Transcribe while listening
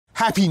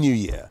Happy New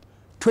Year!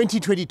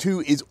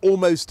 2022 is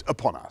almost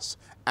upon us,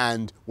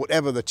 and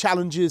whatever the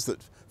challenges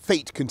that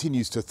fate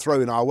continues to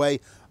throw in our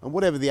way, and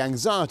whatever the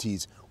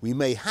anxieties we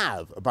may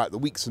have about the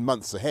weeks and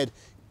months ahead,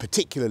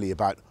 particularly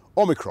about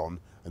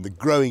Omicron and the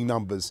growing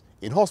numbers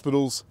in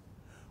hospitals,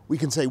 we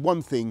can say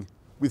one thing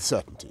with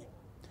certainty.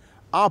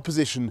 Our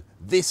position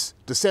this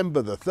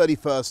December the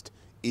 31st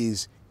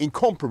is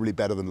incomparably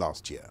better than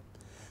last year.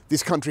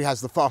 This country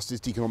has the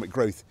fastest economic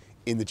growth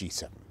in the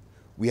G7.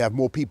 We have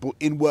more people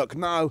in work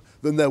now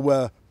than there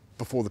were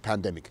before the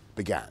pandemic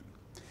began.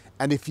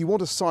 And if you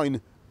want a sign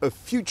of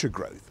future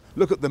growth,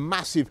 look at the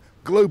massive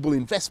global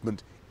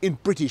investment in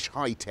British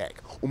high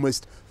tech,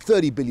 almost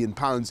 £30 billion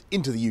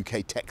into the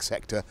UK tech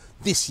sector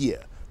this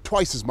year,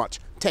 twice as much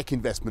tech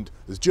investment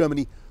as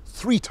Germany,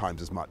 3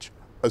 times as much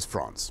as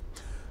France.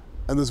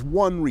 And there's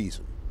one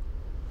reason,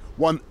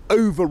 one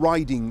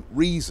overriding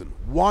reason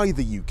why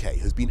the UK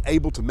has been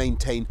able to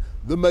maintain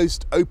the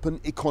most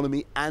open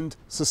economy and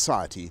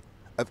society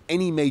of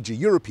any major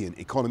European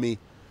economy,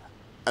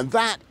 and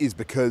that is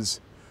because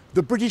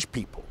the British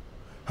people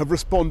have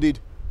responded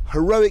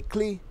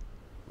heroically,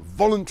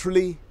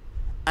 voluntarily,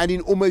 and in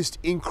almost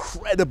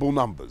incredible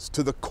numbers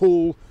to the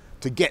call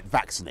to get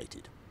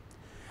vaccinated.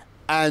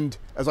 And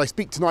as I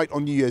speak tonight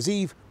on New Year's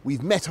Eve,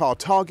 we've met our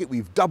target,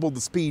 we've doubled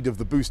the speed of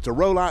the booster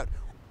rollout,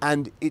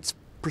 and it's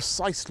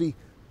precisely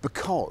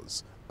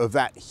because of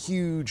that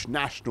huge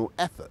national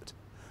effort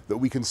that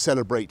we can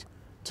celebrate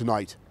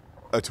tonight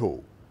at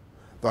all.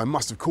 Though I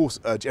must of course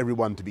urge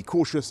everyone to be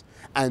cautious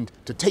and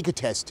to take a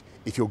test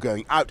if you're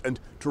going out, and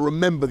to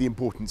remember the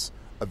importance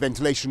of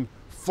ventilation.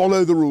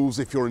 Follow the rules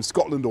if you're in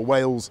Scotland or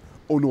Wales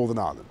or Northern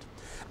Ireland.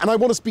 And I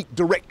want to speak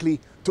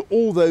directly to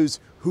all those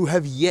who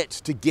have yet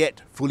to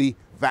get fully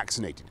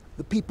vaccinated,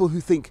 the people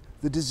who think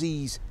the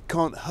disease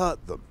can't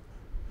hurt them.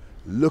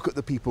 Look at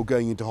the people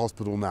going into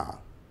hospital now.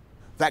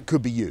 That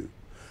could be you.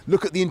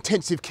 Look at the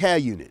intensive care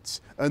units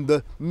and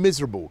the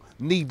miserable,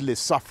 needless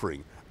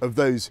suffering of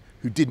those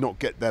who did not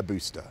get their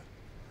booster.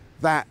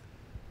 That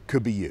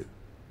could be you.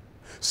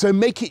 So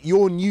make it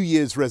your New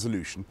Year's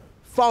resolution,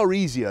 far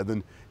easier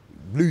than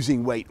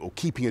losing weight or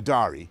keeping a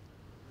diary.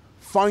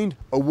 Find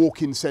a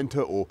walk-in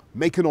centre or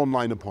make an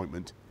online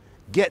appointment,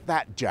 get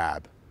that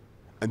jab,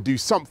 and do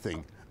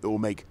something that will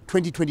make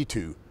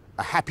 2022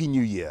 a happy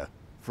new year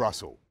for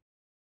us all.